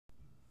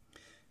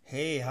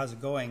Hey, how's it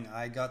going?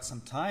 I got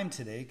some time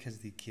today because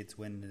the kids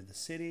went into the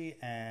city,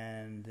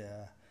 and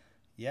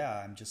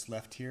yeah, I'm just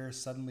left here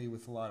suddenly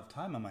with a lot of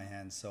time on my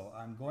hands. So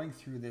I'm going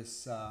through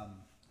this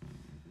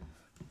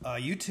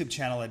YouTube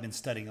channel I've been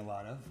studying a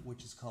lot of,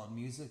 which is called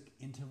Music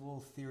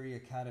Interval Theory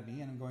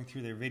Academy, and I'm going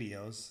through their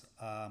videos.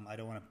 I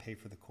don't want to pay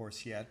for the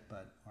course yet,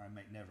 or I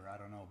might never, I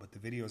don't know. But the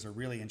videos are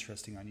really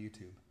interesting on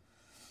YouTube.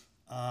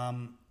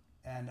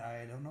 And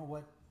I don't know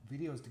what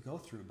videos to go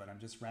through, but I'm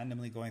just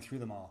randomly going through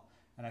them all.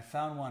 And I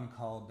found one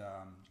called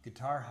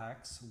Guitar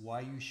Hacks, Why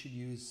You Should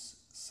Use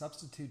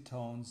Substitute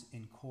Tones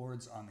in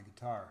Chords on the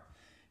Guitar.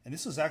 And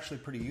this was actually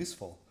pretty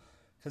useful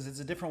because it's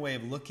a different way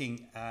of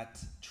looking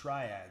at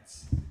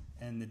triads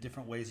and the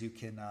different ways you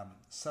can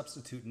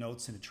substitute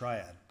notes in a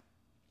triad.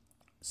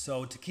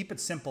 So to keep it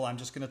simple, I'm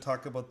just going to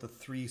talk about the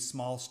three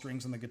small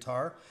strings on the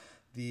guitar,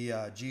 the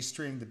G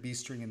string, the B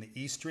string, and the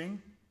E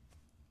string.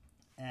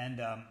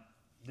 And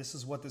this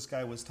is what this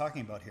guy was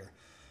talking about here.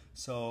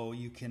 So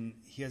he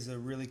has a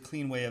really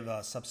clean way of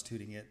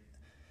substituting it.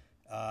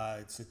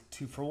 It's a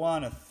 2 for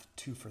 1, a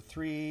 2 for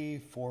 3,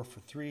 4 for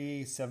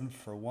 3, 7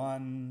 for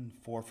 1,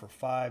 4 for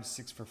 5,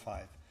 6 for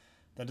 5.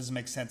 That doesn't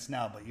make sense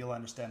now, but you'll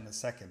understand in a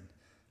second.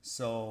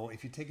 So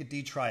if you take a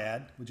D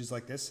triad, which is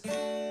like this,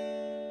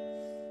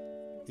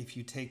 if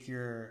you take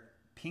your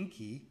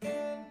pinky,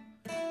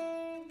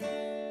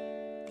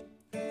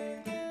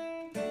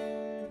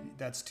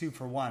 that's 2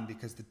 for 1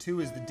 because the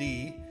 2 is the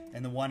D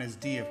and the 1 is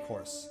D, of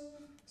course.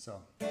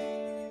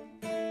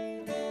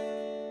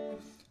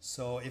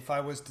 So if I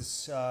was to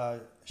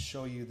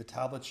show you the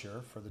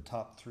tablature for the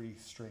top three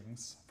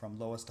strings from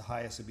lowest to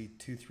highest, it would be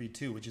 2 3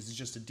 2, which is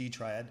just a D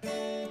triad,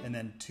 and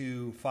then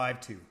 2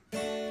 5 2. You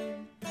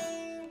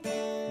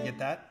get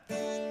that?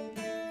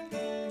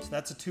 So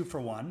that's a 2 for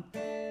 1.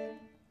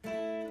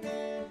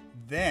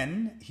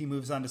 Then he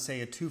moves on to say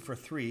a 2 for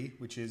 3,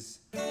 which is,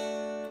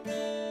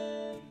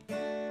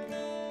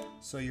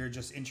 so you're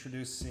just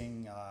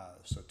introducing,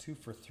 so 2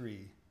 for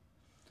 3.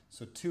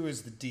 So 2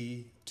 is the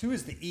D, 2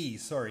 is the E,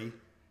 sorry,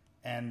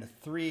 and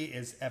 3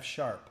 is F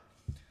sharp.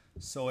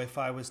 So if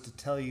I was to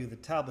tell you the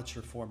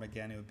tablature form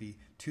again, it would be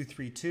 2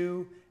 3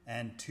 2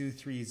 and 2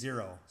 3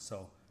 0.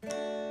 So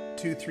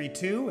 2 3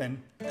 2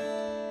 and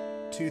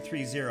 2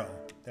 3 0.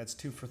 That's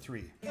 2 for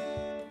 3.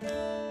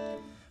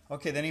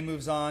 Okay, then he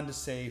moves on to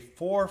say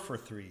 4 for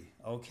 3.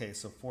 Okay,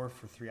 so 4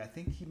 for 3. I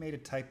think he made a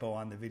typo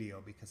on the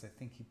video because I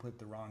think he put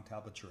the wrong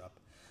tablature up.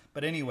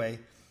 But anyway,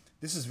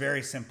 this is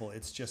very simple.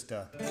 It's just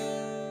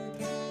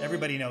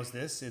everybody knows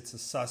this. It's a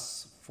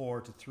sus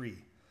 4 to 3.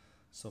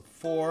 So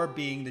 4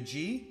 being the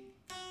G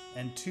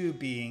and 2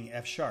 being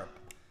F sharp.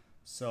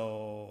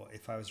 So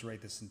if I was to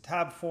write this in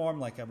tab form,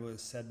 like I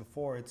said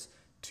before, it's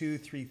 2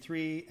 3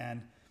 3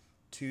 and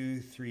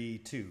 2 3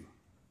 2.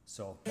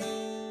 So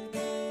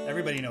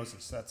everybody knows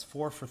this. That's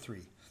 4 for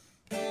 3.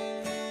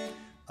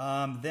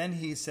 Then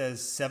he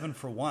says 7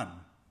 for 1.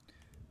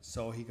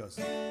 So he goes.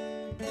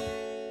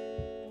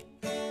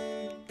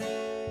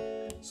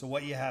 So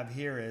what you have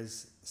here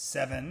is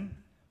 7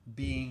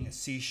 being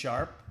C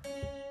sharp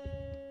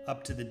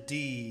up to the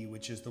D,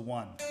 which is the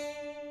 1.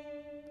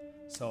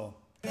 So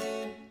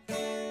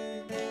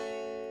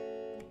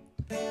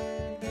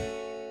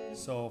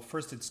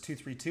first it's 2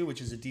 3 2,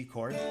 which is a D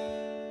chord,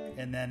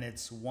 and then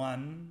it's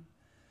the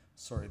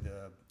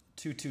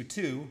 2 2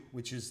 2,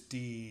 which is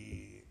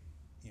D.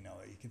 You know,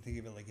 you can think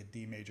of it like a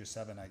D major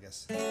 7, I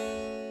guess.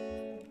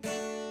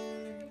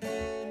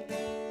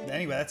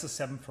 Anyway, that's a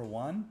 7 for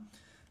 1.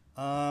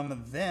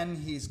 Then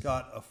he's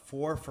got a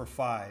 4 for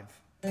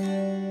 5,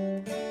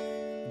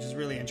 which is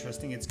really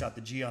interesting. It's got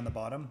the G on the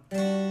bottom.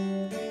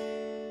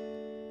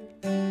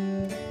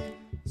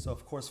 So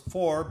of course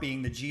 4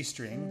 being the G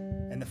string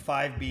and the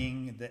 5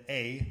 being the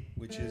A,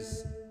 which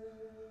is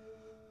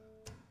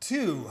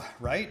 2,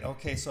 right?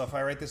 Okay, so if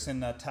I write this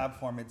in tab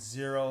form, it's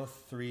 0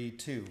 3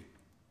 2.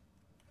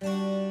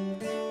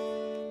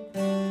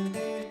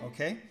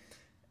 Okay,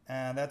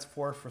 and that's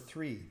 4 for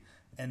 3.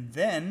 And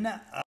then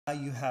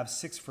you have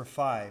 6 for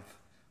 5,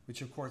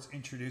 which of course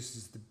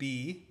introduces the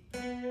B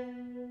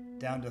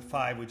down to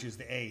 5, which is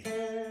the A.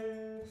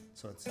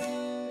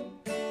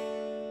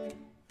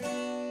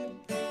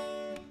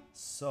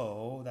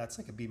 So that's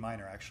like a B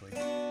minor actually.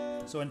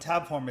 So in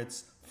tab form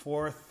it's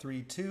 4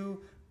 3 2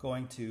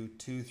 going to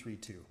 2 3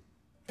 2.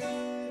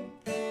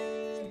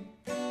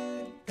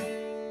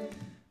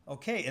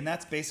 Okay, and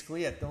that's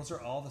basically it. Those are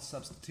all the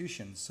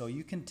substitutions. So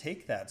you can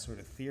take that sort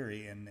of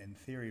theory and in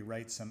theory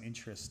write some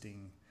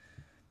interesting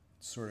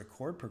sort of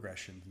chord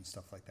progressions and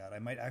stuff like that. I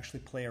might actually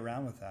play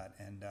around with that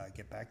and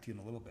get back to you in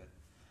a little bit.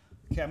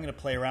 Okay, I'm going to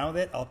play around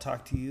with it. I'll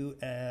talk to you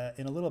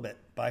in a little bit.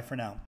 Bye for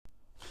now.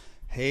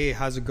 Hey,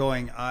 how's it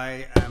going?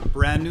 I am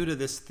brand new to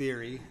this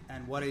theory,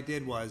 and what I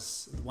did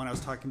was, when I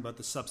was talking about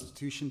the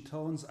substitution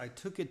tones, I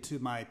took it to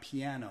my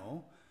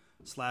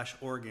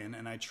piano/organ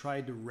and I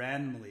tried to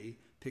randomly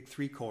pick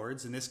 3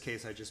 chords. In this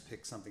case, I just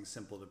picked something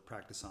simple to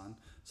practice on.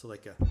 So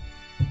like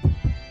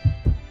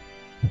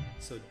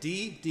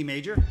D, D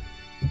major,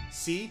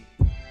 C,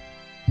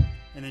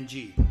 and then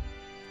G.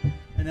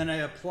 And then I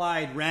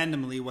applied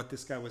randomly what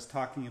this guy was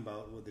talking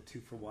about with the 2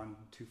 for 1,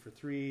 2 for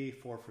 3,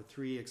 4 for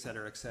 3,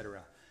 etc.,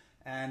 etc.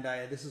 And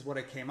this is what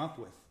I came up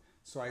with.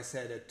 So I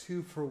said a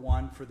 2 for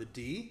 1 for the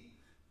D,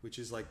 which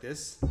is like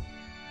this. So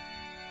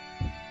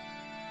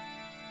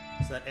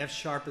that F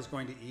sharp is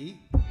going to E.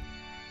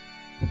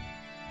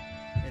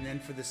 And then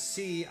for the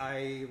C,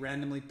 I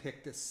randomly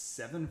picked a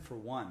 7 for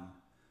 1.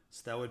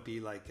 So that would be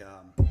like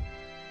the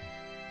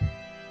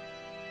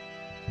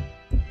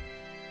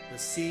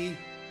C.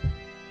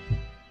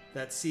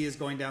 That C is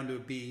going down to a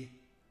B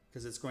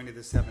because it's going to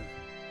the 7th.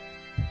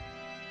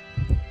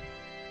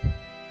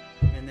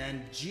 And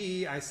then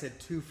G, I said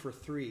 2 for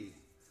 3.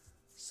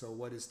 So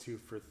what is 2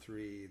 for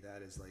 3?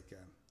 That is like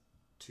a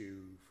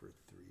 2 for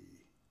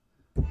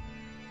 3.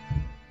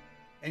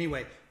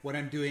 Anyway, what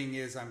I'm doing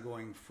is I'm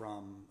going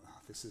from,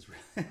 this is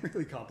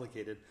really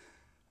complicated,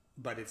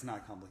 but it's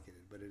not complicated,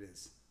 but it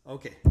is.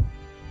 Okay.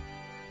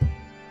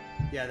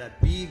 Yeah,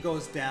 that B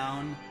goes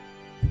down.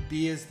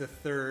 B is the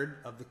 3rd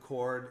of the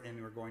chord,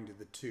 and we're going to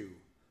the 2.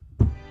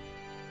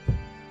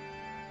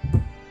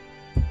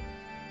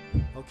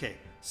 Okay,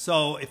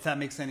 so if that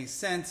makes any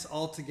sense,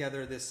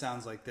 altogether this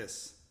sounds like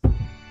this.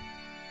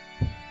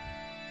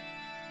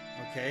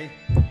 Okay?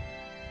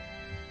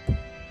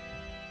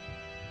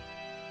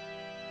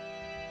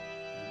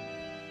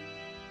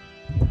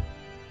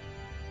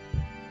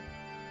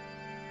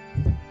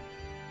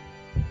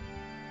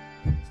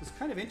 So it's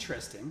kind of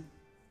interesting.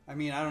 I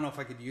mean, I don't know if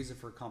I could use it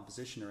for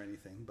composition or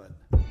anything, but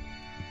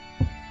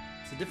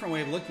it's a different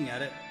way of looking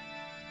at it.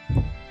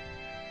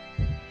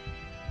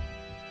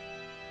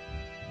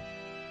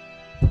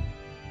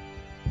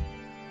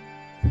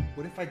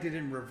 What if I did it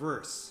in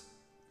reverse?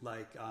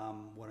 Like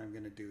what I'm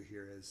going to do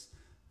here is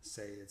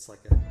say it's like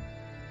a...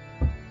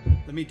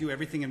 Let me do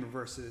everything in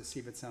reverse to see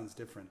if it sounds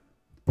different.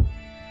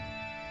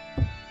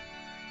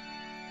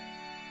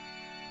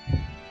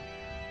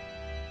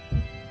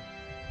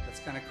 That's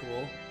kind of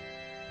cool.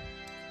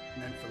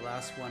 And then for the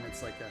last one,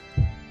 it's like a...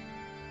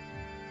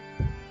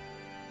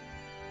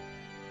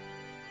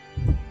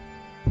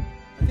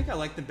 I think I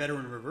like them better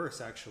in reverse,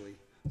 actually.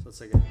 So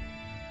it's like a...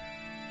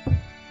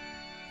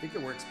 I think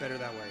it works better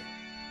that way.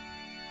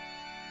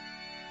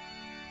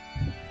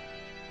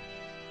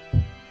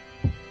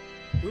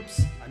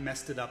 Oops, I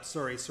messed it up.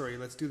 Sorry.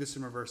 Let's do this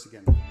in reverse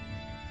again.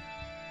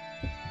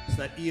 So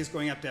that E is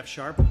going up to F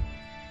sharp.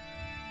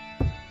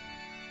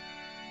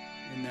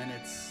 And then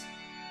it's...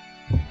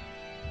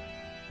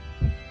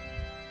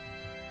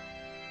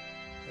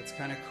 That's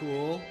kind of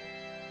cool.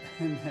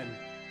 And then...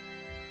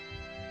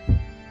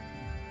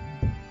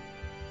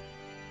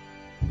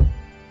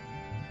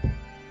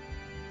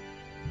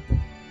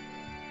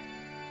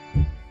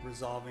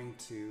 resolving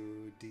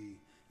to D.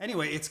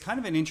 Anyway, it's kind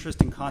of an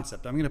interesting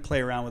concept. I'm going to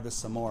play around with this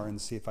some more and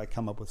see if I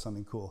come up with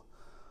something cool.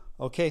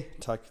 Okay,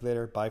 talk to you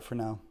later. Bye for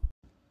now.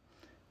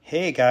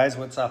 Hey guys,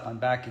 what's up? I'm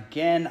back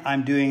again.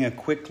 I'm doing a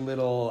quick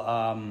little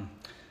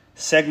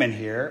segment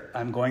here.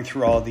 I'm going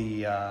through all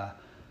the,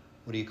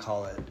 what do you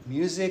call it?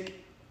 Music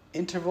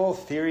Interval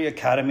Theory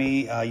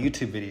Academy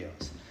YouTube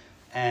videos.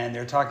 And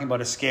they're talking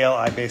about a scale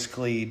I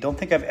basically don't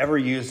think I've ever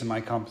used in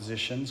my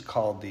compositions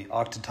called the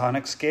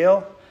octatonic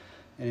scale.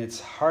 And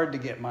it's hard to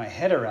get my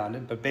head around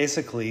it, but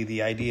basically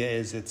the idea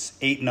is it's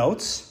 8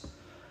 notes,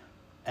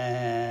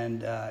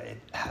 and it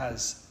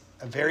has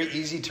a very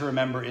easy to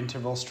remember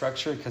interval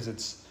structure because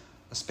it's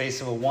a space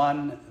of a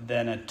 1,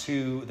 then a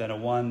 2, then a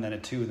 1, then a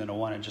 2, then a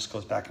 1. It just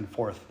goes back and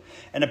forth.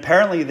 And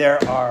apparently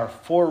there are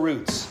 4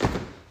 roots.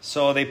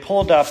 So they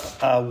pulled up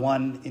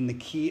one in the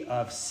key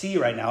of C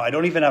right now. I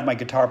don't even have my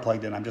guitar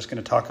plugged in. I'm just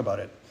going to talk about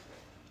it.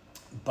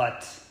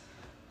 But...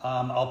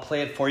 I'll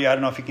play it for you. I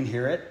don't know if you can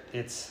hear it.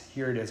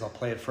 Here it is. I'll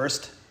play it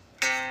first.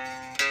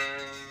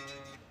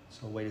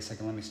 So wait a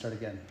second. Let me start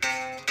again.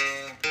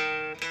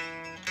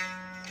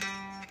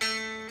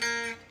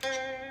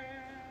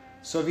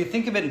 So if you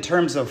think of it in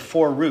terms of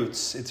 4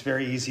 roots, it's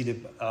very easy to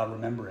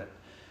remember it.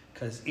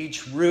 Because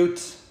each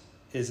root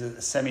is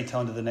a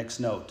semitone to the next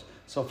note.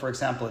 So for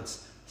example,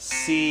 it's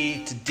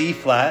C to D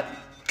flat.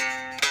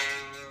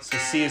 So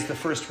C is the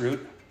first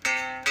root.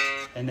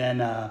 And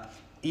then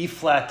E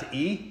flat to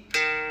E.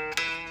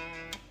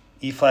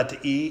 E flat to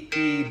E,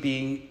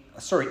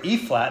 E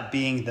flat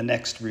being the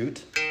next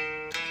root.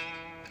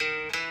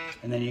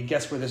 And then you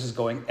guess where this is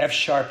going. F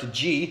sharp to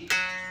G.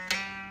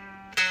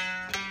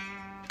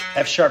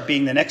 F sharp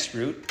being the next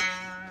root.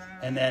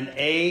 And then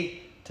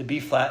A to B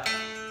flat.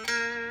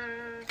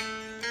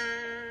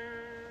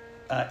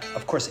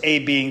 Of course,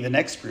 A being the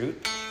next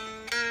root.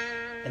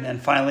 And then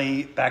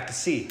finally back to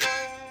C.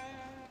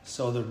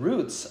 So the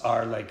roots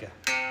are like...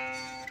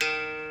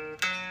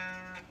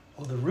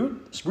 Oh, the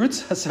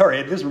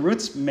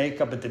roots make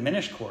up a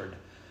diminished chord.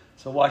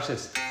 So watch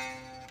this.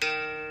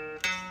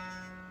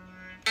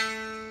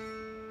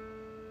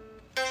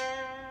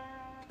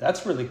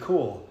 That's really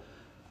cool.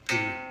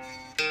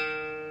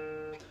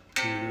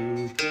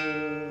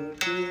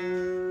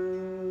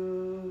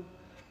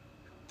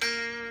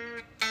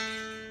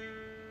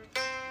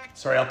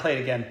 Sorry, I'll play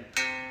it again.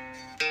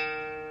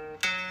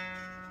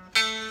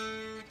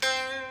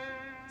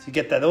 So you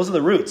get that? Those are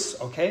the roots,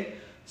 okay?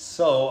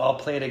 So I'll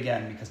play it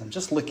again because I'm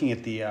just looking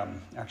at the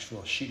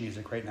actual sheet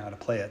music right now to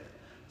play it.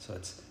 So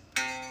it's...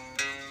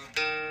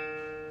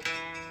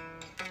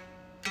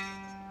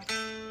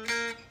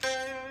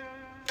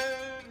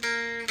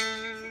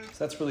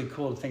 So that's really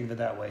cool to think of it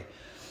that way.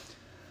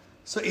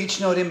 So each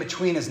note in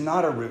between is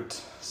not a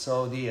root.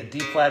 So the D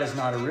flat is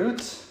not a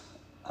root.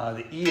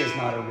 The E is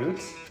not a root.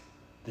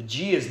 The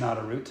G is not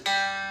a root.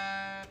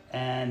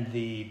 And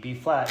the B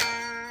flat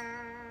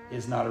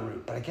is not a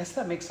root. But I guess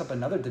that makes up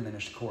another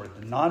diminished chord.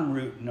 The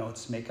non-root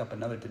notes make up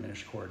another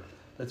diminished chord.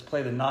 Let's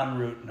play the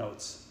non-root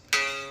notes.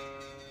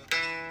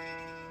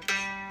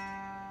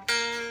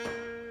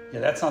 Yeah,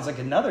 that sounds like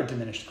another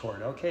diminished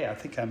chord. Okay, I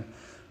think I'm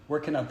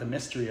working out the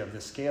mystery of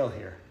the scale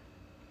here.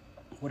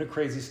 What a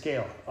crazy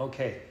scale.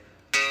 Okay.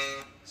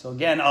 So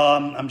again,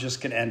 I'm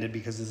just going to end it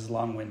because this is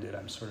long-winded.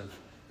 I'm sort of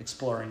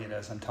exploring it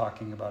as I'm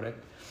talking about it.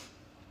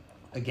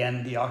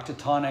 Again, the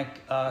octatonic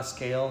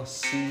scale,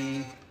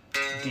 C,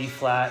 D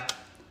flat,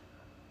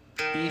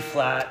 E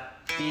flat,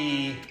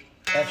 E,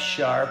 F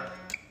sharp,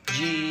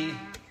 G,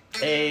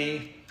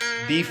 A,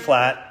 B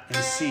flat, and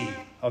C.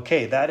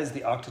 Okay, that is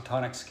the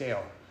octatonic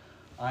scale.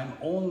 I'm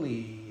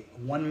only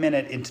 1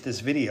 minute into this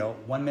video,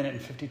 1 minute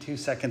and 52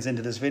 seconds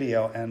into this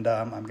video, and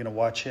I'm going to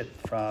watch it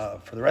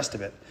for the rest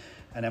of it.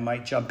 And I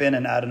might jump in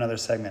and add another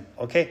segment.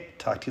 Okay,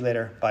 talk to you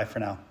later. Bye for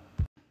now.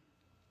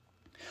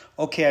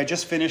 Okay, I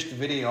just finished the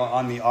video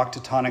on the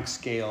octatonic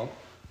scale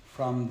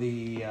from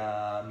the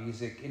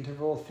Music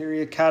Interval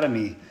Theory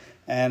Academy,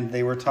 and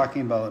they were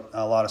talking about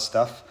a lot of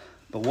stuff.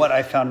 But what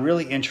I found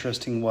really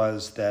interesting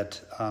was that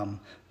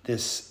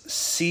this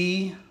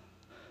C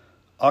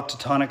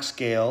octatonic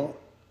scale,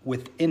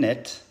 within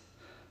it,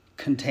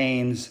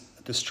 contains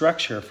the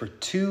structure for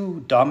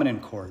two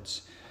dominant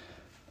chords.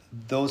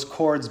 Those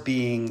chords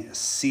being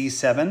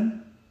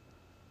C7,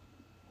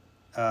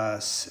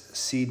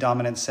 C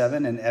dominant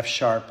 7, and F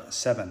sharp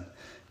 7.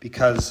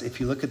 Because if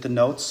you look at the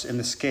notes in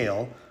the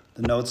scale,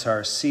 the notes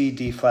are C,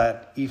 D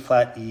flat,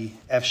 E,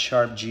 F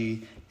sharp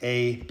G,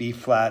 A, B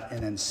flat,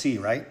 and then C,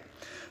 right?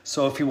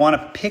 So if you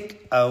want to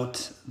pick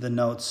out the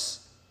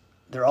notes,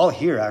 they're all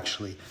here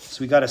actually.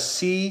 So we got a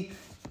C,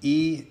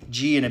 E,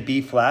 G, and a B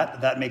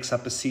flat. That makes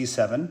up a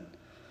C7.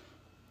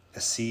 A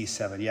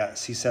C7, yeah,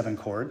 C7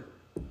 chord.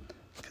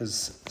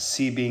 Because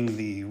C being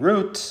the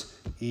root,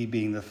 E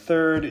being the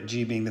third,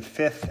 G being the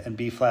fifth, and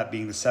B flat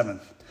being the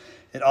seventh.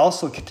 It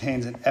also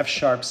contains an F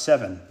sharp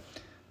 7,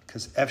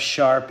 because F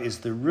sharp is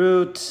the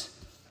root,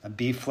 a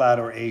B flat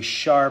or A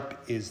sharp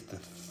is the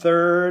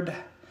third,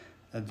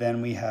 and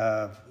then we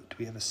have, do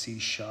we have a C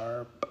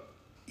sharp?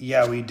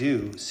 Yeah, we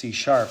do, C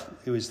sharp.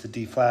 It was the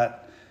D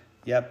flat.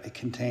 Yep, it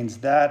contains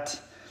that.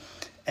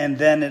 And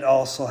then it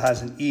also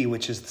has an E,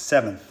 which is the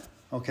seventh.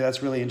 Okay,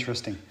 that's really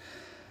interesting.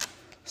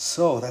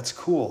 So that's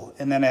cool.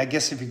 And then I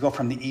guess if you go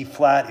from the E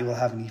flat, it will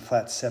have an E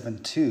flat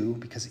 7 too,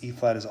 because E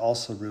flat is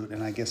also root.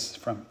 And I guess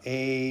from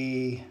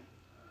A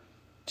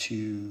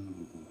to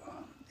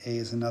A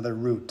is another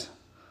root.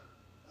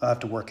 I'll have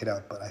to work it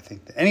out, but I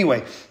think that.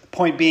 Anyway, the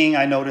point being,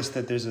 I noticed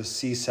that there's a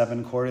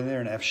C7 chord in there,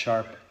 an F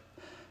sharp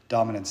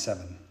dominant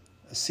 7.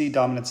 A C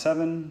dominant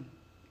 7.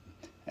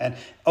 And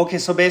okay,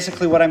 so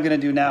basically what I'm going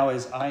to do now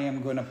is I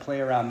am going to play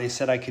around. They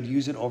said I could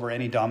use it over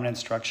any dominant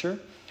structure.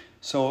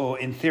 So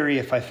in theory,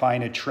 if I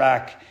find a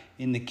track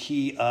in the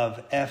key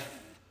of F,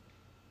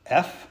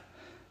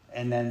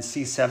 and then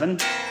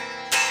C7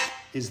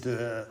 is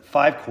the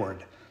 5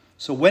 chord.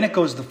 So when it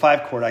goes to the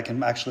 5 chord, I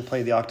can actually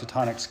play the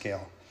octatonic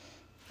scale.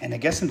 And I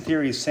guess in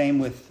theory, same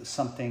with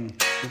something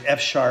with F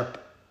sharp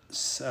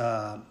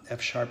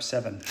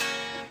 7.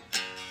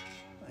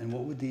 And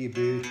what would the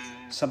be?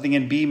 Something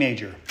in B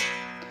major.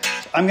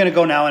 So I'm going to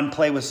go now and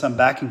play with some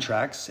backing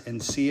tracks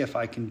and see if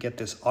I can get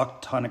this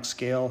octatonic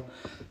scale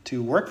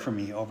to work for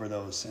me over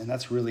those. And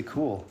that's really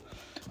cool.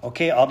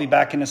 Okay, I'll be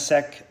back in a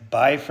sec.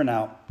 Bye for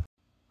now.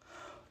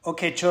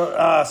 Okay,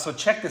 so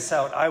check this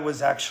out. I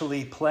was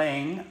actually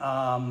playing, in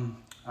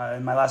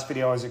my last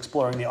video, I was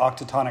exploring the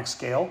octatonic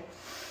scale.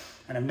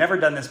 And I've never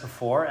done this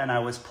before. And I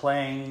was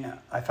playing,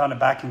 I found a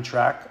backing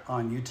track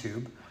on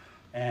YouTube.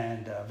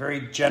 And a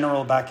very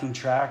general backing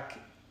track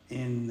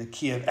in the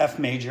key of F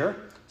major.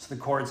 So the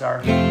chords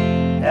are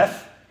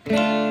F,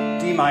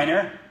 D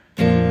minor,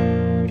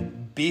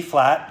 B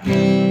flat,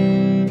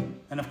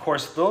 and of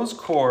course those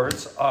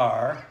chords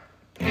are,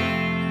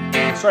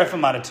 sorry if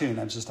I'm out of tune,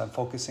 I'm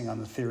focusing on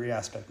the theory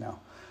aspect now,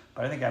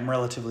 but I think I'm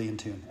relatively in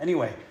tune.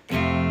 Anyway,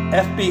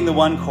 F being the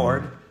 1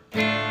 chord,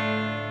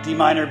 D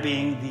minor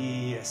being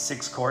the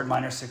 6th chord,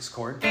 minor 6th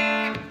chord,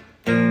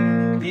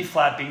 B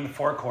flat being the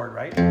 4 chord,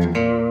 right?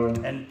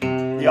 And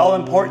the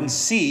all-important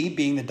C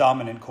being the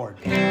dominant chord.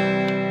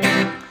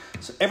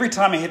 So every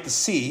time I hit the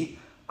C,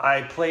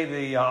 I play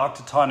the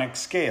octatonic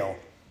scale,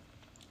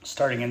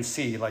 starting in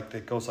C, like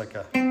it goes like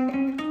a...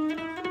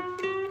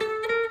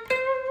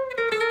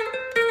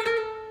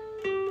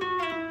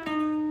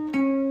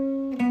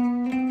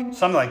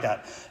 something like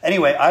that.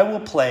 Anyway, I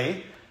will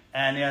play,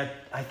 and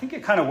I think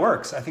it kind of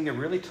works. I think it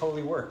really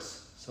totally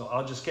works. So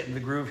I'll just get in the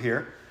groove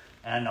here,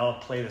 and I'll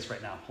play this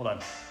right now. Hold on.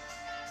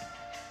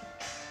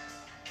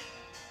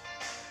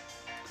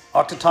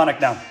 Octatonic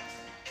now.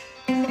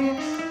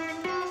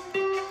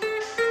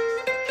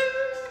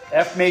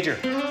 F major.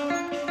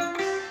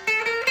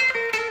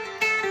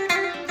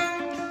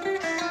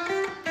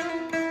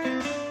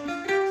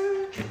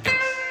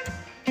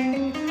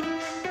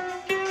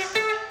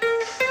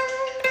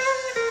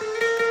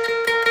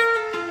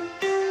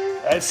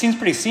 It seems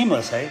pretty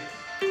seamless, hey?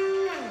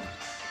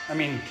 I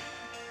mean,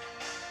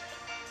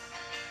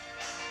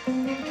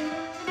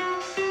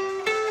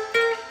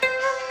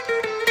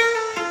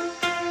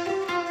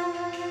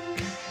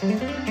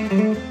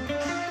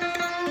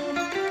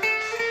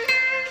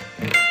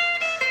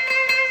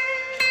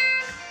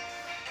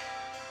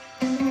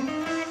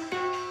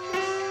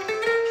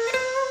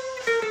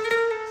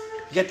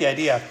 you get the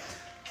idea.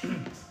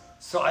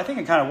 So I think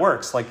it kind of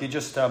works. Like you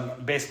just,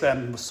 basically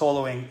I'm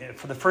soloing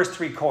for the first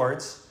three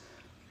chords.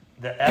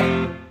 The F,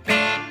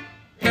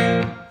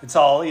 it's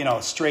all, you know,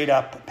 straight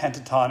up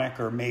pentatonic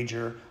or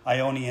major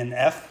Ionian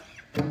F.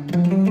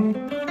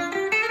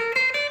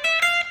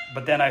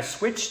 But then I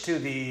switch to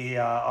the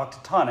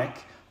octatonic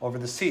over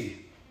the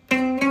C.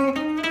 And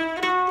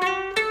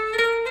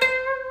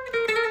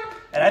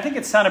I think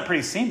it sounded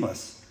pretty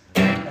seamless.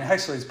 And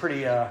actually it's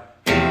pretty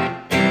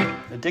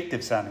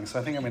addictive sounding, so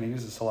I think I'm going to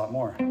use this a lot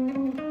more.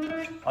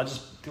 I'll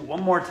just do it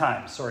one more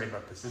time. Sorry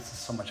about this. This is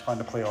so much fun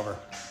to play over.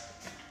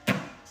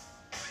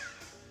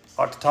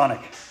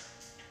 Octatonic.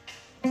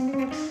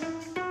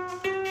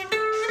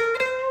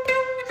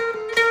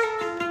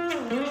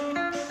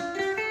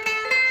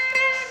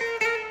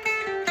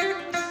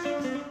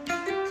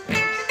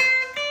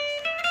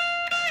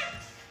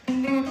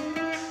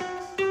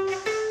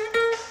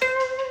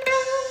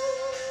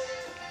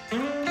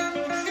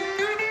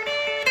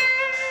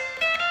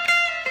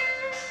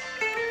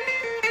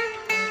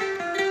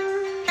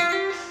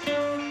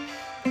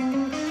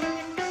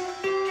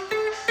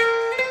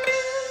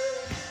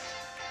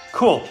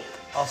 Cool.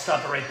 I'll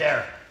stop it right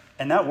there.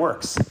 And that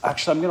works.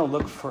 Actually, I'm going to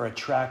look for a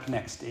track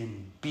next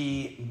in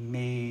B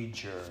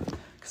major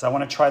because I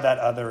want to try that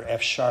other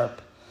F sharp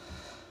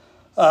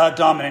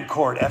dominant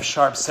chord, F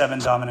sharp 7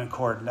 dominant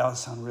chord. That would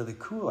sound really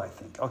cool, I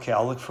think. Okay,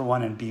 I'll look for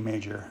one in B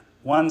major.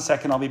 1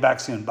 second, I'll be back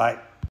soon. Bye.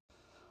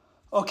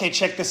 Okay,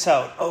 check this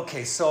out.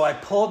 Okay, so I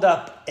pulled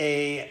up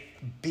a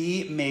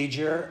B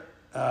major.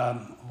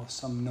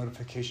 Some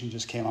notification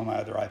just came on my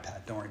other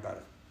iPad. Don't worry about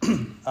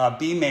it.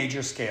 B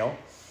major scale.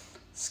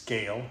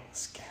 Scale.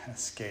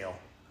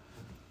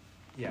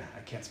 Yeah,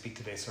 I can't speak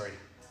today, sorry.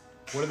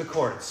 What are the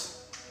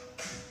chords?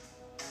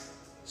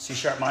 C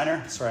sharp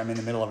minor. Sorry, I'm in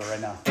the middle of it right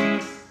now.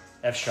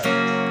 F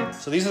sharp.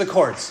 So these are the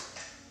chords.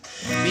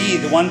 B,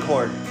 the one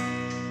chord.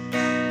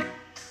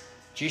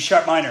 G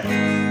sharp minor.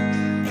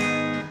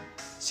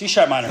 C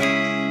sharp minor.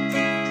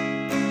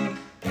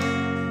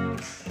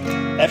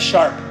 F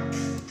sharp.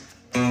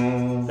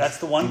 That's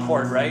the one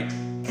chord, right?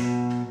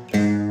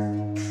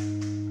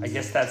 I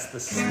guess that's the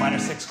minor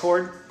 6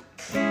 chord.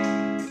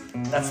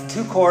 That's the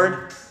 2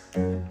 chord.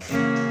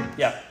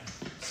 Yeah.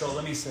 So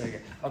let me say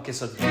again. Okay,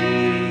 so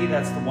B,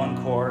 that's the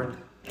 1 chord.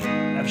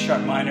 F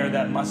sharp minor,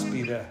 that must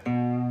be the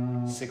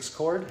 6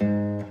 chord.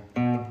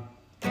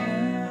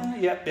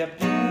 Yep.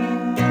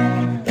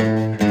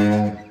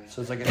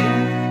 So it's like a...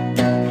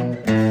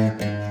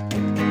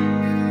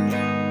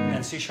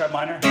 And C sharp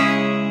minor,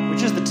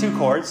 which is the 2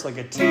 chords, like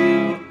a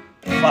 2,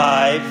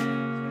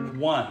 5,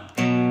 1.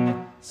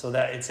 So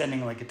that it's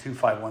ending like a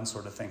 2-5-1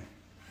 sort of thing.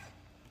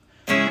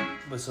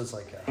 But so it's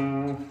like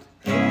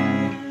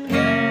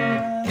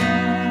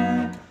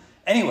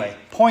Anyway,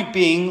 point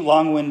being,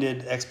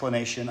 long-winded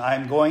explanation,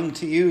 I'm going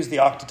to use the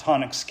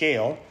octatonic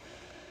scale.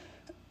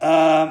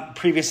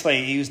 Previously,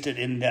 I used it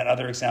in that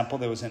other example.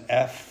 There was an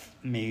F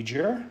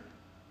major,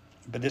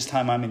 but this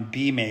time I'm in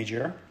B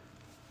major.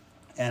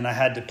 And I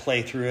had to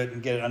play through it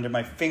and get it under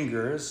my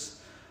fingers.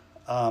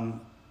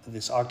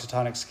 This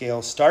octatonic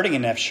scale starting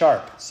in F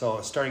sharp.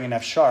 So starting in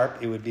F sharp,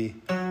 it would be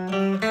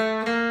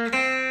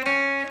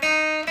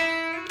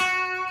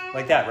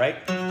like that, right?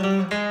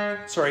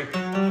 Sorry.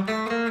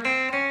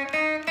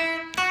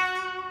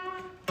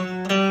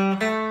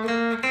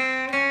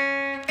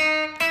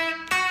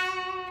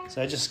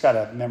 So I just got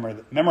to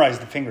memorize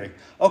the fingering.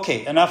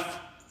 Okay, enough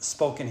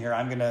spoken here.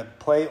 I'm going to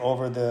play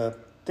over the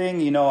thing.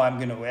 You know,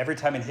 every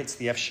time it hits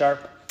the F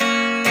sharp,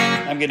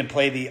 I'm going to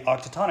play the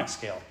octatonic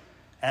scale.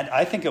 And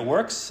I think it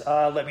works.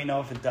 Let me know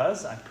if it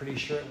does. I'm pretty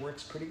sure it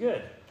works pretty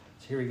good.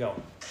 So here we go.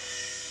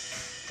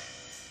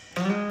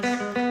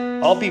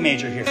 All B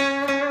major here.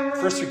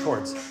 First 3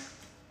 chords.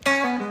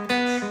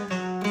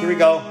 Here we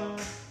go.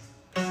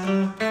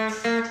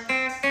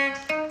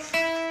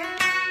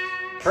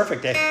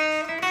 Perfect, eh?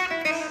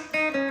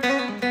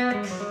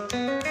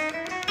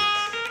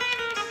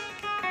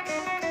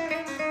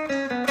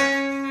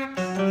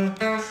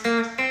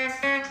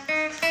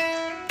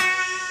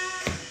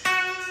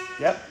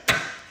 Yep.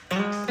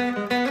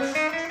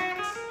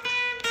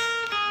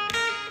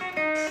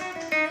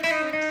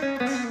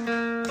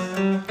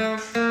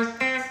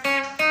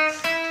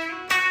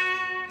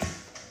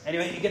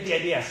 Anyway, you get the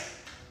idea.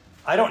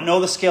 I don't know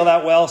the scale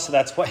that well, so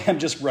that's why I'm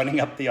just running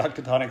up the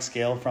octatonic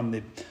scale from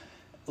the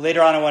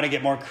later on I want to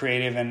get more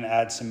creative and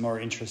add some more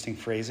interesting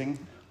phrasing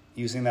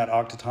using that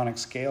octatonic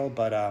scale,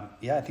 but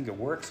yeah, I think it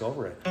works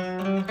over it.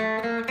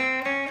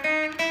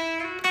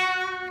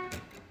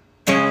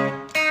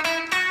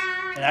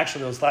 And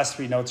actually those last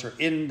 3 notes are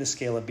in the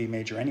scale of B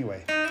major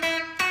anyway.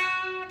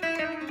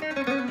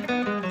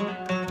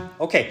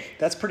 Okay,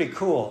 that's pretty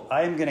cool.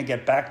 I am going to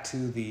get back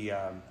to the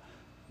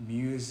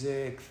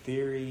Music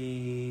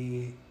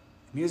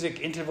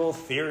Interval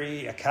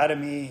Theory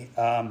Academy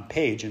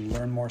page and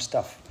learn more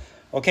stuff.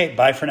 Okay,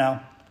 bye for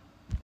now.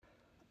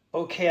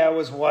 Okay, I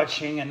was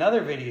watching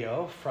another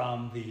video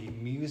from the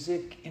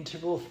Music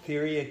Interval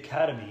Theory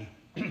Academy.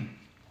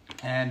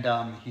 And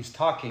he's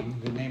talking,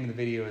 the name of the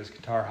video is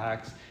Guitar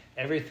Hacks,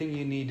 Everything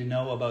You Need to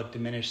Know About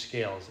Diminished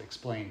Scales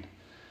Explained.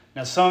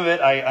 Now some of it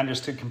I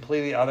understood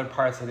completely, other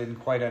parts I didn't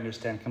quite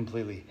understand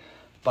completely.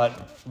 But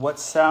what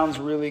sounds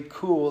really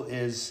cool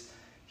is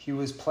he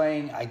was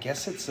playing, I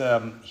guess it's,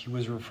 he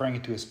was referring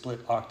it to a split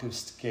octave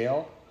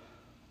scale,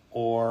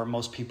 or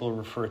most people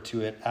refer to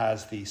it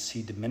as the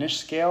C diminished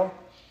scale.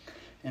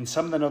 And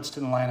some of the notes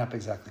didn't line up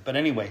exactly. But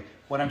anyway,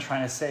 what I'm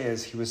trying to say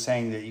is he was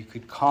saying that you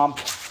could comp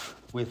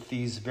with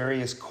these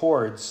various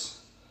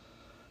chords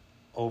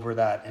over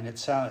that. And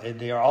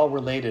they are all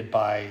related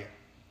by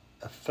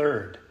a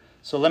third.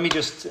 So let me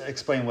just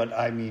explain what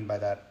I mean by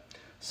that.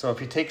 So if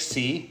you take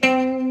C,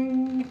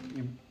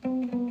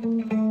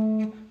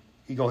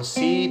 you go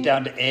C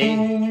down to A,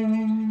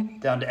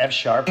 down to F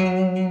sharp,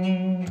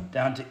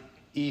 down to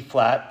E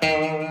flat.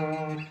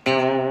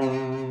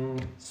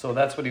 So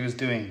that's what he was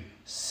doing.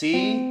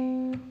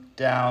 C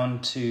down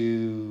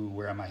to,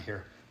 where am I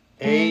here?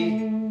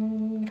 A,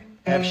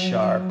 F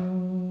sharp,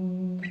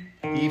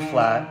 E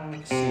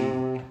flat, C.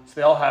 So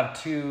they all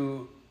have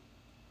two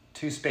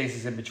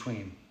spaces in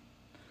between.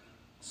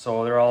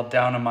 So they're all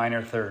down a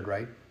minor third,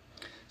 right?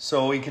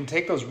 So we can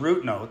take those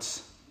root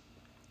notes,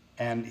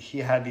 and he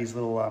had these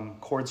little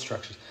chord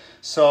structures.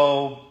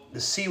 So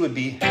the C would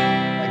be like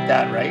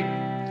that, right?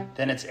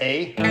 Then it's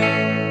A,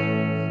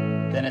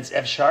 then it's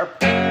F sharp,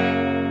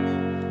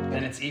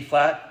 then it's E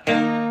flat,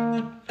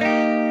 then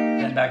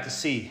back to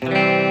C.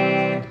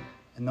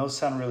 And those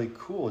sound really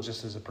cool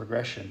just as a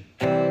progression.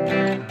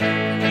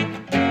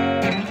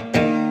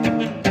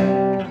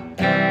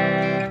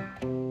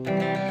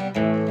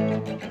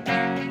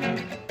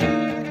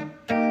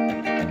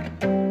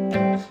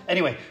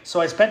 Anyway, so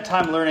I spent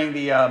time learning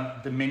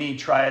the mini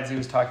triads he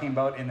was talking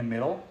about in the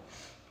middle.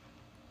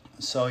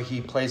 So he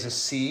plays a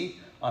C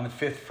on the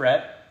 5th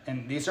fret,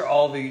 and these are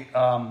all the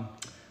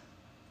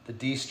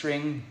D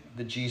string,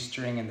 the G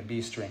string, and the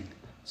B string.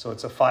 So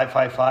it's a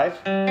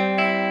 5-5-5,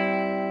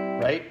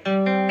 right?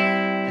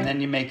 And then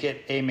you make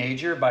it A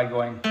major by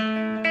going.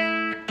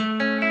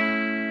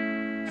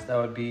 So that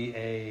would be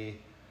a,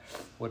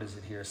 what is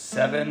it here?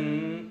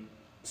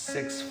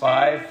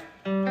 7-6-5.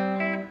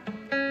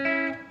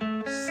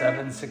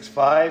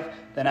 7-6-5.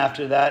 Then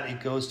after that, it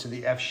goes to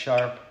the F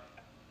sharp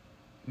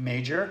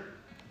major,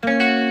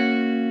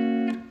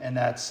 and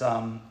that's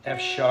F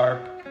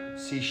sharp,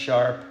 C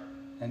sharp,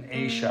 and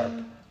A sharp.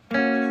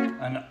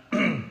 And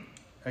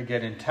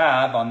again, in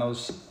tab on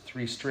those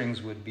 3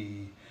 strings would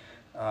be,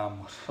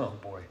 9,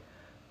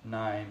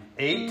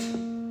 8,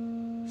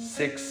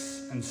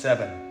 6, and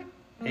 7.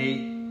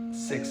 8,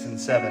 6, and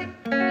 7.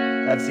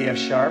 That's the F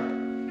sharp,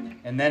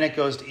 and then it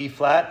goes to E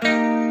flat.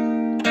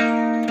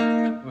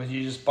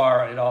 You just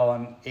bar it all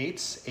on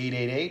 8s, 8,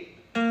 8, 8.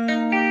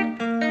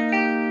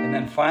 And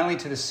then finally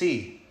to the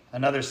C,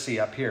 another C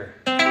up here.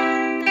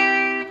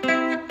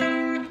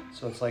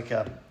 So it's like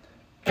a...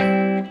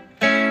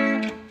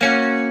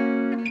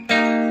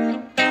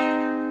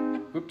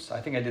 Oops,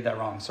 I think I did that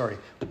wrong. Sorry,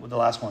 the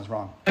last one was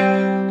wrong.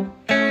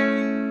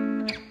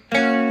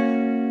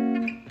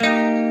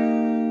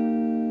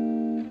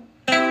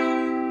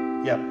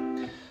 Yep.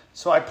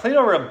 So I played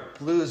over a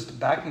blues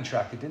backing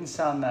track. It didn't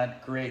sound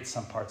that great,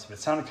 some parts of it. It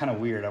sounded kind of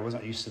weird. I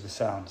wasn't used to the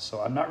sound.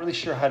 So I'm not really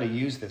sure how to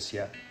use this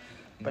yet.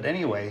 But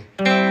anyway.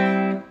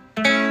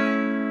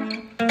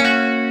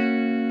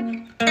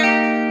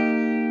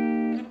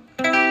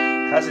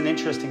 Has an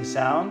interesting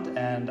sound,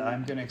 and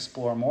I'm going to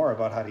explore more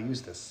about how to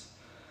use this.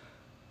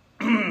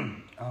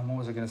 What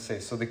was I going to say?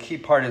 So the key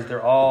part is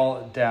they're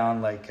all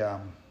down like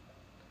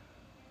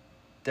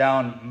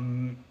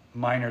down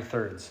minor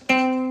thirds.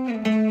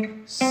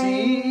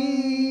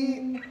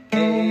 C,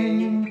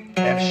 A,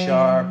 F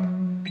sharp,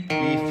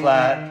 B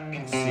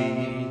flat, C.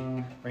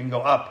 We can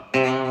go up.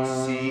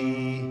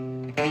 C,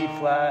 B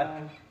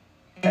flat,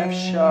 F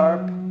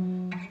sharp,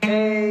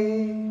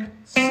 A,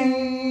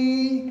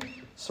 C.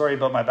 Sorry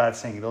about my bad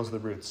singing. Those are the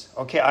roots.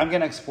 Okay, I'm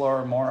going to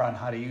explore more on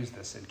how to use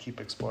this and keep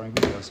exploring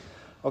videos.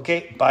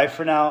 Okay, bye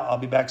for now. I'll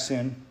be back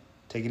soon.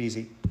 Take it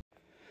easy.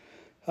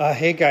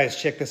 Hey guys,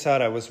 check this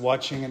out. I was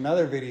watching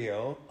another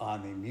video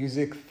on the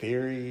Music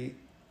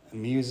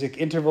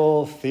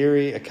Interval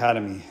Theory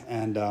Academy,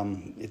 and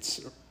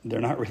they're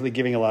not really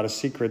giving a lot of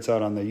secrets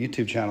out on the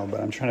YouTube channel, but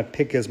I'm trying to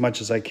pick as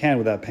much as I can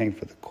without paying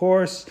for the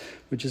course,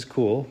 which is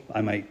cool. I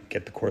might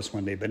get the course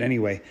one day, but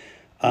anyway,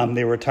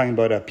 they were talking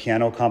about a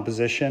piano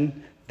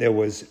composition. There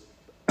was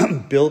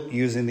built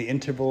using the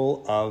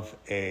interval of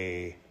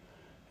a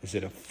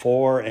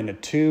 4 and a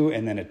 2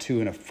 and then a 2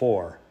 and a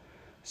 4.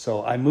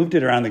 So I moved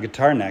it around the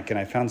guitar neck and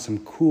I found some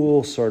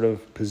cool sort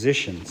of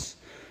positions.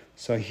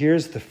 So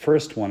here's the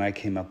first one I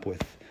came up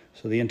with.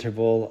 So the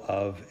interval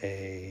of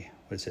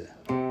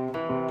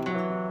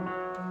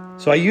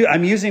so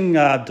I'm using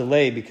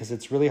delay because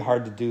it's really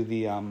hard to do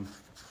the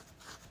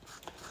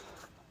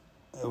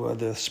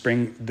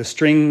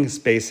string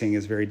spacing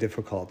is very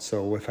difficult.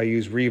 So if I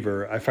use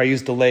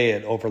delay,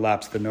 it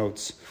overlaps the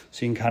notes.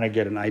 So you can kind of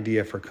get an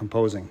idea for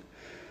composing.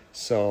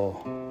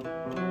 So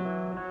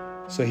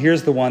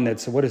here's the one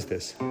what is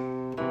this?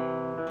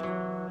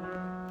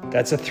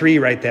 That's a 3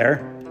 right there,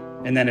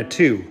 and then a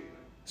 2.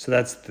 So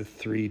that's the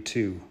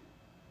 3-2.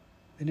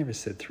 They never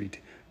said 3-2.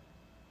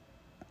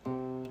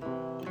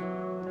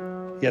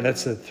 Yeah,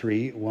 that's a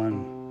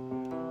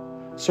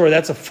 3-1. Sorry,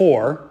 that's a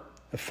 4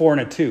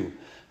 and a 2.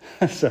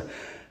 So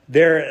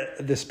there,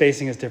 the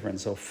spacing is different.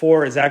 So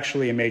 4 is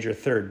actually a major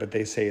third, but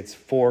they say it's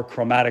 4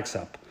 chromatics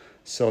up.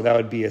 So that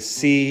would be a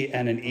C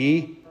and an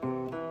E.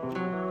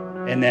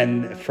 And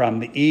then from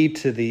the E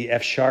to the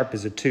F sharp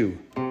is a 2.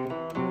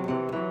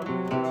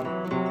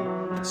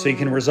 So you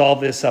can resolve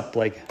this up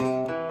like to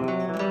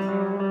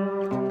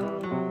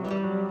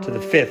the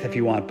 5th if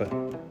you want, but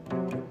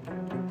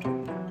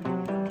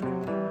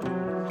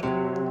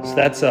so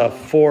that's a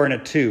 4 and a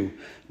 2.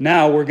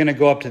 Now we're going to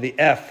go up to the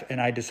F, and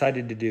I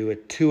decided to do a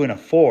 2 and a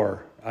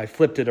 4. I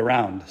flipped it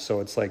around,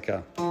 so it's like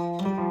a...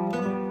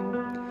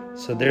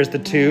 So there's the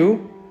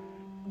 2.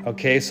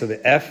 Okay, so the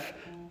F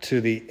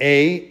to the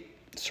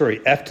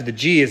F to the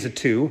G is a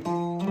 2.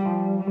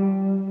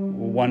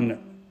 1,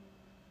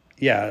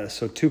 yeah,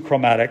 so 2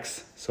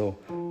 chromatics. So,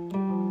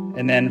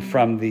 and then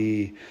from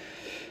the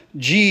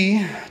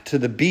G to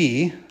the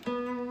B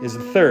is a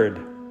third.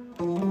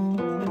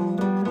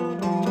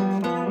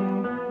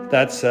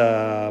 That's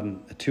a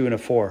 2 and a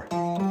 4.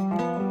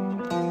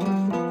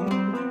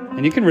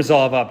 And you can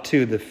resolve up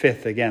to the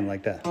 5th again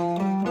like that.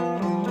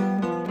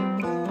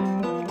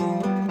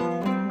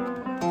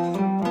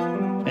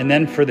 And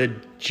then for the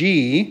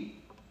G,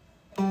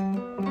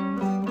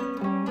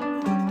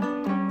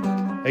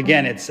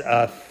 again, it's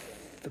a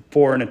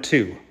 4 and a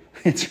 2.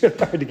 It's really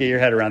hard to get your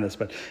head around this,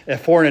 but a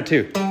 4 and a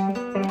 2.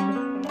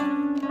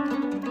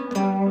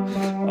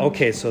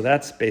 Okay, so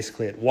that's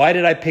basically it. Why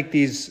did I pick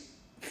these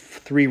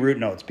 3 root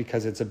notes?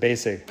 Because it's a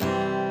basic.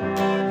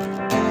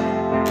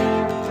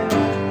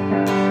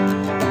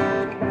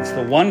 It's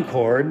the 1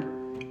 chord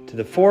to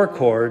the 4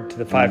 chord to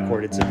the 5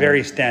 chord. It's a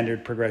very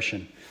standard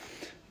progression.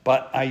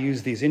 But I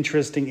use these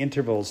interesting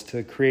intervals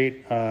to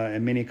create a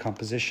mini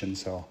composition.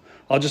 So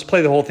I'll just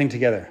play the whole thing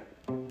together.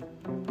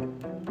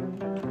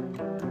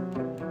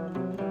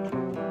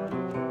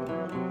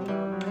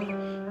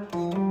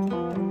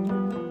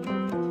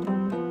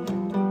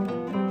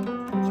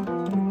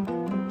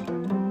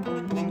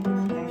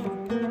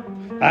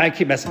 I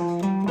keep messing.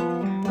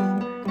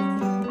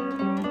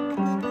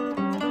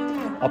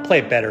 I'll play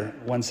it better.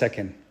 1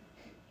 second.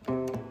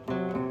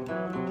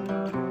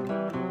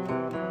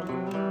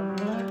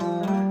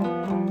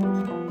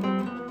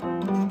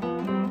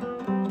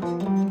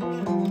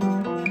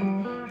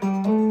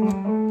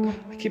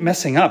 I keep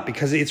messing up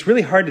because it's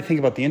really hard to think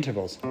about the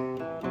intervals.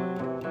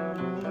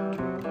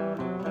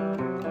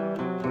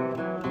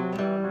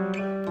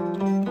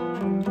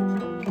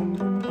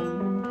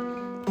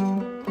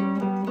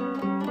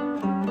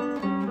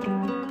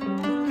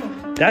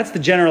 That's the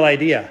general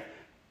idea.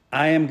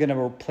 I am going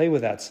to play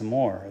with that some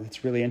more.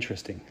 It's really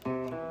interesting.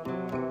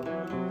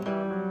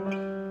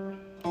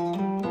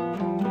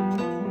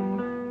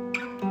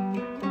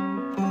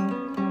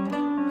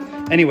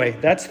 Anyway,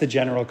 that's the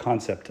general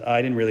concept.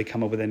 I didn't really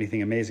come up with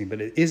anything amazing, but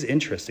it is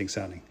interesting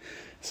sounding.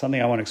 Something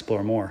I want to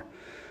explore more.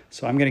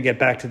 So I'm going to get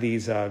back to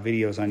these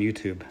videos on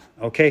YouTube.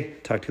 Okay,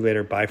 talk to you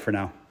later. Bye for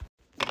now.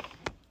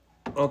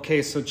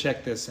 Okay, so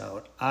check this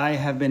out. I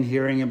have been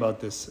hearing about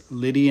this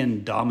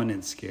Lydian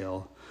dominant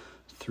scale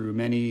through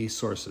many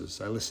sources.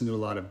 I listen to a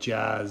lot of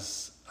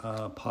jazz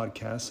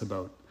podcasts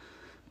about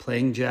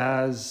playing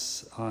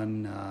jazz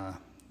on...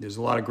 there's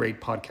a lot of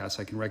great podcasts.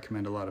 I can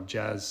recommend a lot of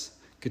jazz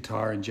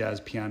guitar and jazz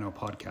piano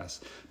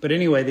podcasts. But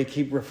anyway, they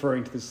keep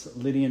referring to this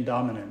Lydian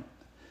dominant.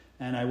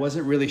 And I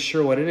wasn't really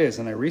sure what it is.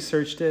 And I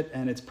researched it,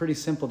 and it's pretty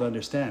simple to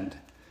understand.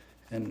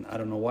 And I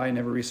don't know why I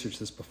never researched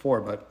this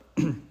before, but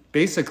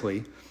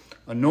basically...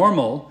 a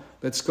normal,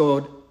 let's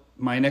go,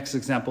 my next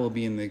example will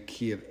be in the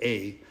key of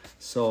A.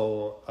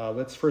 So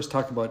let's first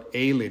talk about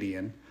A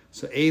Lydian.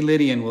 So A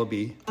Lydian will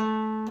be...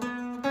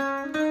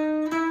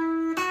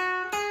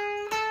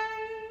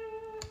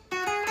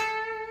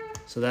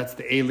 So that's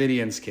the A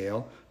Lydian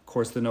scale. Of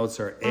course, the notes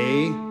are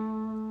A,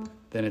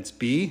 then it's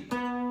B,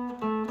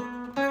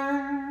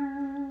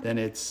 then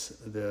it's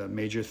the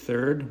major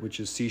third, which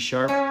is C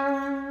sharp,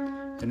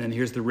 and then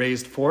here's the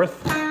raised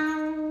fourth,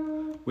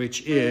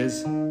 which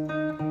is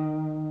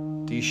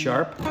D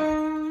sharp,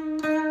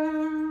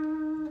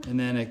 and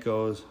then it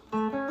goes,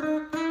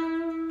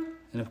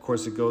 and of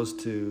course it goes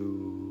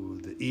to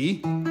the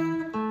E,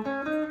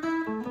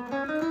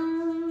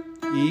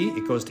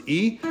 it goes to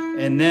E,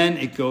 And then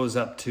it goes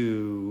up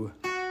to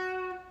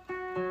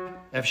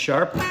F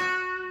sharp,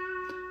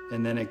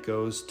 and then it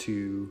goes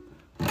to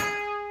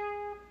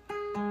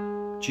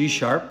G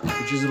sharp,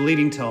 which is a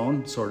leading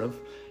tone, sort of,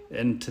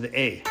 and to the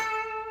A.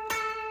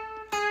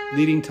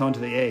 Leading tone to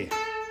the A.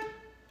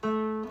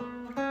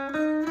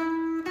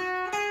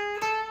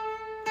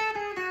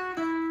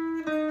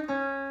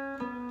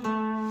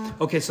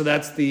 Okay, so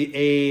that's the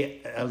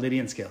A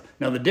Lydian scale.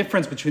 Now the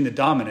difference between the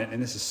dominant,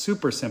 and this is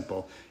super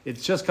simple,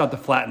 it's just got the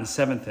flattened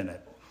seventh in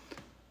it.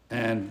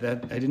 And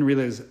that I didn't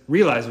realize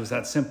it was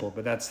that simple,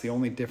 but that's the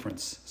only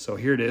difference. So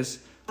here it is.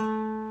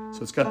 So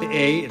it's got the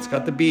A, it's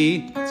got the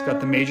B, it's got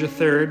the major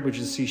third, which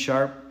is C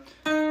sharp.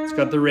 It's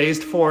got the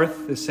raised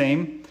fourth, the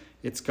same.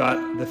 It's got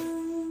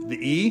the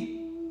E,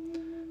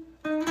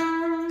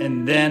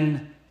 and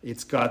then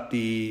it's got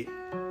the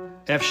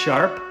F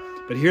sharp.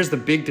 But here's the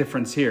big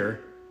difference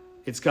here.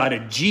 It's got a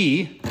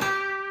G,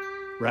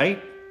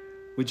 right?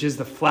 Which is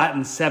the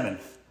flattened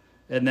seventh.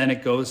 And then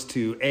it goes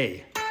to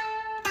A.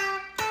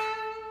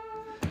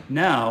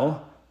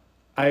 Now,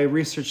 I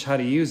researched how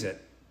to use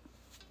it.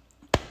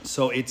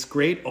 So it's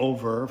great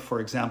over, for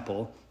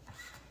example,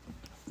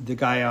 the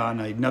guy on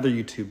another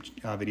YouTube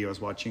video I was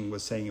watching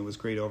was saying it was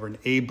great over an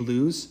A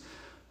blues.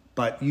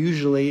 But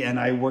usually, and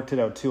I worked it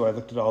out too, I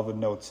looked at all the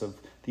notes of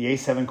the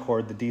A7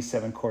 chord, the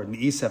D7 chord, and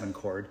the E7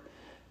 chord.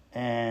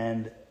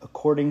 And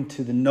according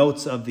to the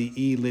notes of the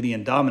E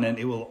Lydian dominant,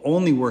 it will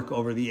only work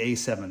over the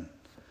A7.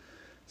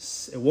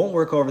 It won't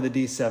work over the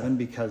D7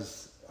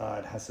 because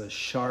it has a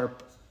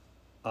sharp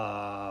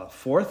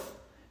fourth,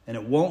 and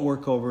it won't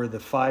work over the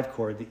 5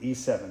 chord, the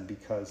E7,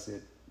 because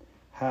it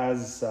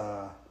has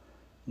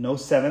no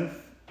seventh.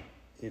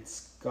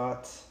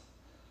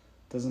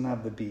 Doesn't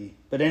have the B.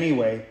 But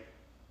anyway,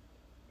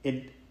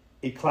 it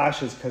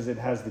clashes because it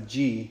has the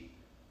G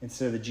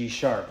instead of the G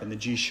sharp, and the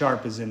G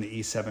sharp is in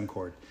the E7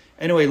 chord.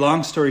 Anyway,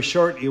 long story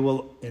short,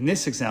 in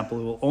this example,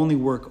 it will only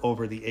work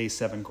over the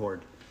A7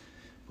 chord,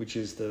 which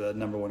is the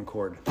number 1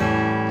 chord.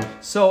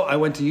 So I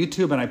went to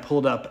YouTube and I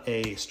pulled up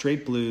a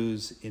straight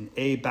blues in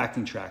A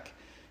backing track.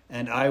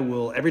 And I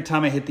will, every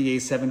time I hit the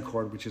A7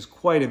 chord, which is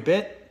quite a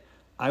bit,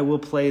 I will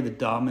play the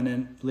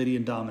dominant,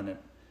 Lydian dominant.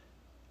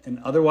 And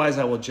otherwise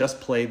I will just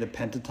play the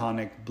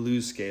pentatonic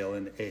blues scale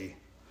in A.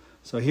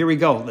 So here we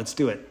go, let's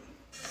do it.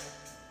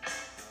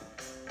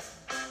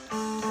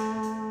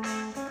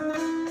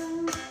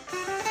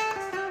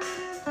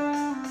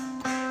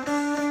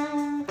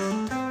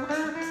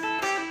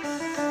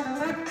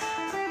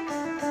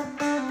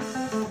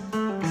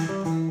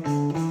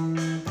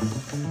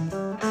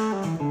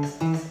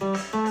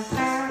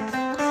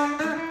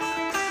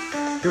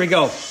 Here we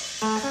go.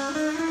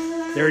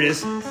 There it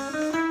is.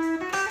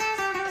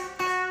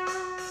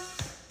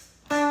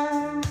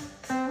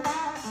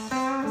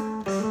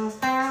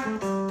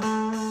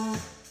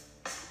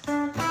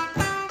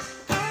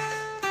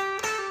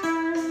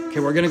 Okay,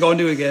 we're gonna go and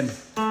do it again.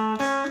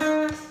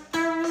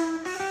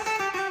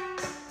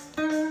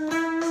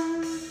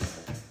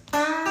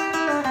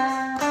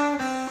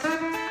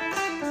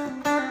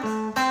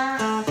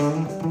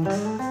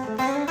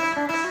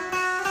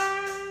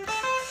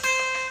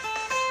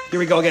 Here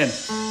we go again.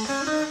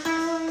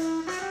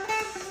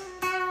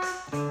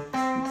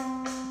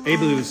 A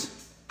blues.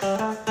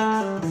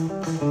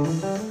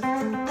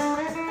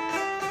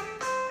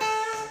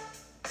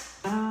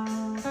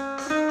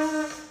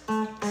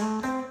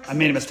 I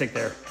made a mistake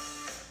there.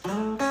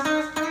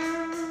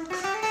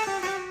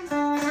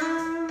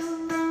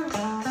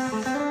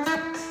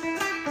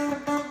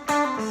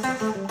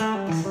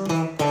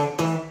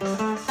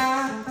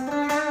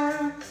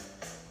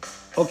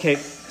 Okay,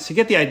 so you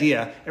get the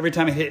idea. Every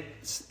time I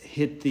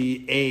hit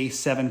the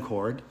A7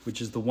 chord,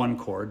 which is the 1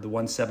 chord, the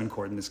 1-7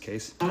 chord in this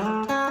case.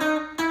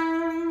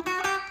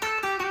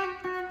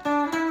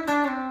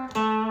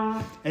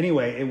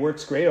 Anyway, it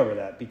works great over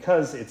that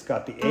because it's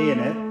got the A in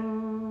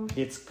it,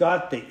 it's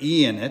got the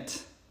E in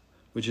it,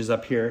 which is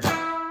up here,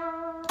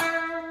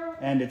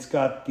 and it's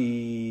got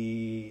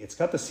the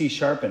C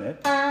sharp in it,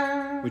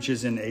 which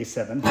is in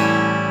A7,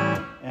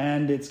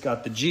 and it's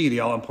got the G, the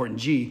all-important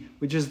G,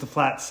 which is the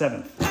flat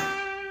 7th.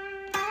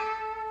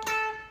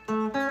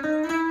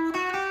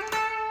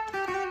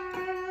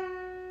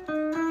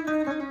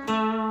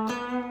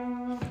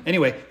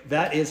 Anyway,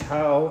 that is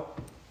how,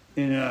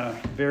 in a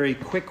very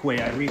quick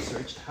way, I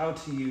researched how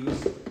to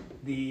use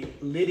the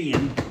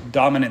Lydian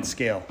dominant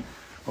scale.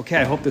 Okay,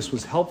 I hope this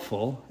was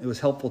helpful. It was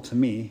helpful to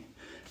me.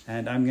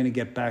 And I'm going to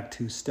get back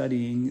to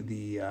studying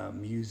the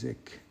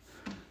music.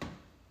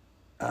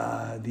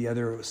 The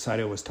other side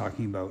I was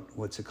talking about,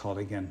 what's it called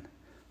again?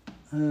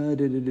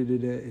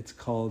 It's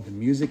called the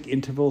Music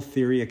Interval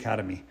Theory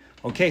Academy.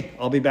 Okay,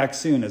 I'll be back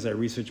soon as I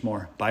research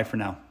more. Bye for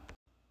now.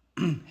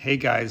 Hey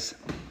guys.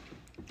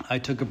 I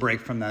took a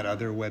break from that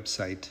other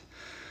website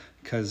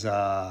because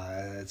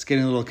it's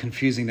getting a little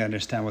confusing to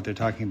understand what they're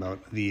talking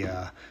about. The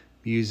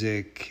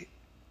Music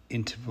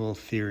Interval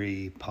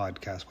Theory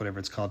podcast, whatever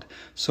it's called.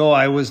 So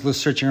I was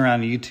searching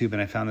around YouTube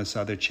and I found this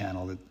other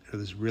channel that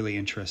was really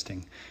interesting.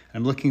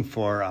 And I'm looking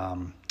for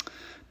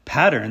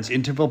patterns,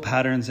 interval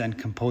patterns, and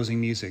composing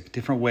music,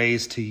 different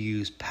ways to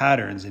use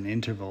patterns and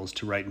intervals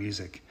to write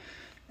music.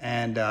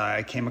 And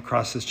I came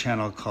across this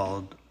channel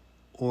called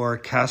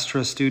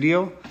Orchestra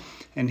Studio,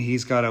 and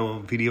he's got a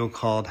video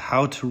called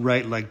How to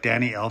Write Like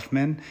Danny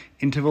Elfman,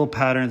 Interval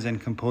Patterns and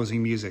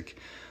Composing Music.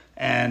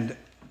 And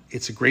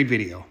it's a great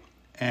video.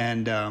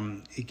 And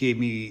it gave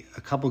me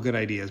a couple good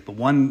ideas, but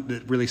one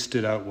that really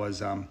stood out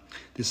was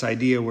this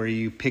idea where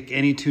you pick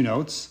any two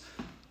notes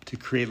to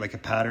create like a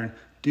pattern,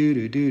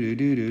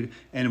 do,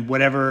 and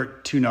whatever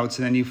two notes,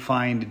 and then you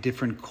find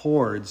different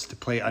chords to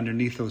play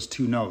underneath those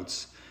two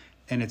notes.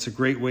 And it's a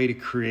great way to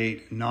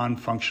create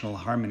non-functional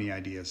harmony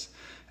ideas.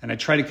 And I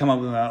tried to come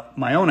up with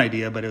my own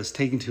idea, but it was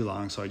taking too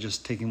long, so I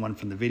just taking one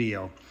from the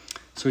video.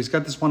 So he's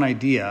got this one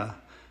idea,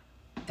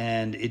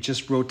 and it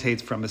just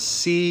rotates from a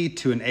C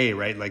to an A,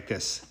 right? Like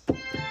this.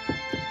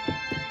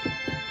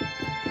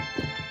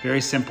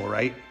 Very simple,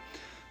 right?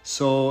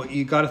 So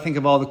you got to think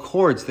of all the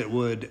chords that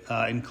would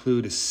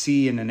include a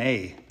C and an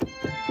A.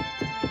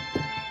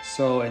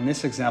 So in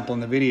this example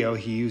in the video,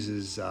 he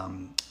uses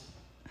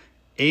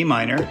A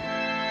minor,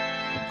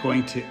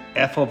 going to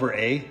F over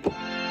A,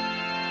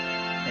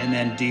 and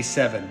then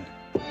D7.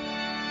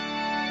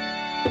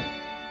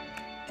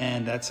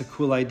 And that's a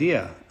cool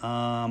idea.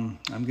 I'm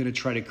going to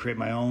try to create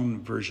my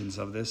own versions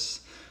of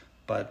this.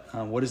 But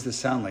what does this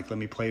sound like? Let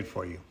me play it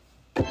for you.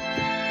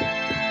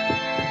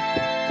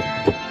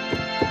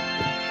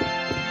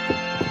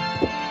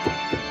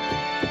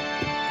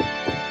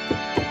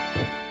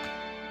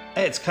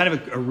 It's kind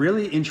of a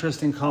really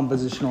interesting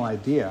compositional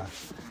idea.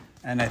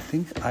 And I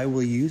think I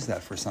will use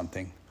that for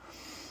something.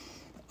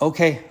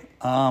 Okay,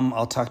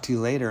 I'll talk to you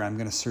later. I'm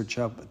going to search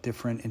up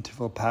different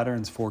interval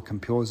patterns for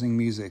composing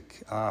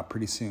music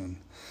pretty soon.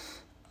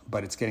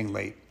 But it's getting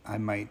late. I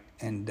might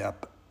end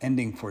up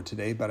ending for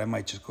today, but I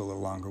might just go a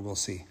little longer. We'll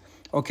see.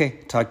 Okay,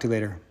 talk to you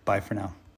later. Bye for now.